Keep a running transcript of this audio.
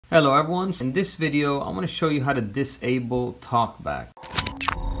Hello everyone, in this video I want to show you how to disable TalkBack.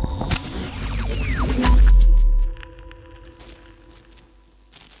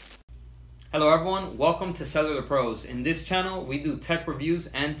 Hello everyone, welcome to Cellular Pros. In this channel we do tech reviews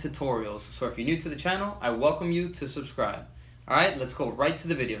and tutorials, so if you're new to the channel I welcome you to subscribe. Alright, let's go right to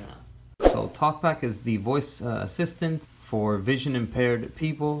the video now. So TalkBack is the voice assistant for vision impaired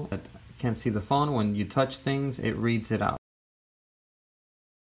people that can't see the phone. When you touch things it reads it out.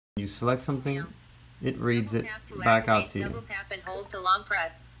 You select something, it reads it back out to you. Double tap and hold to long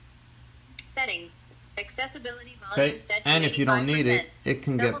press. Settings. Accessibility volume set to 85%. And if you don't need it, it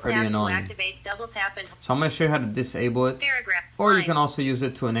can get pretty annoying. Activate, double tap and so I'm going to show you how to disable it. Paragraph. Or you can also use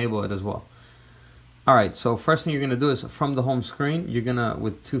it to enable it as well. Alright, so first thing you're going to do is from the home screen, you're going to,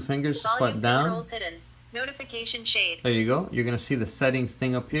 with two fingers, swipe down. Controls hidden. Notification shade. There you go. You're going to see the settings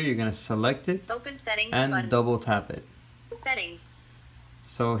thing up here. You're going to select it. Open settings and button. Double tap it. Settings.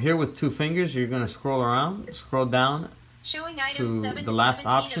 So here with two fingers, you're going to scroll around, scroll down Showing item to 7 the to last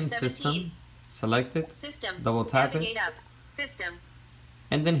 17 option, of 17. System. Select it. System. Double tap Navigate it. Up. System.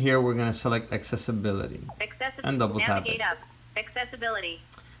 And then here we're going to select accessibility. And double tap it. Navigate up. Accessibility.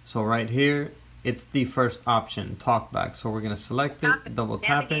 So right here, it's the first option, TalkBack. So we're going to select it, double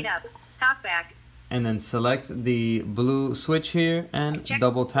tap it. Navigate up. TalkBack. And then select the blue switch here and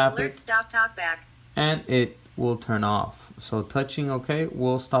double tap Alert it. Stop TalkBack. And it will turn off. So touching OK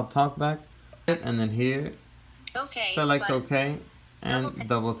will stop TalkBack. And then here, select button. OK and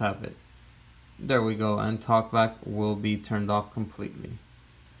double tap it. There we go, and TalkBack will be turned off completely.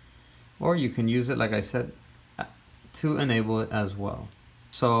 Or you can use it, like I said, to enable it as well.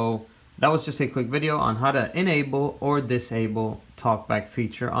 So that was just a quick video on how to enable or disable TalkBack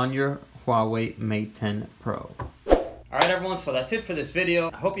feature on your Huawei Mate 10 Pro. Alright everyone, so that's it for this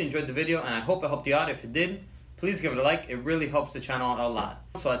video. I hope you enjoyed the video and I hope it helped you out. If it did, please give it a like. It really helps the channel out a lot.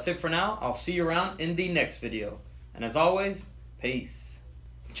 So that's it for now. I'll see you around in the next video. And as always, peace.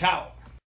 Ciao.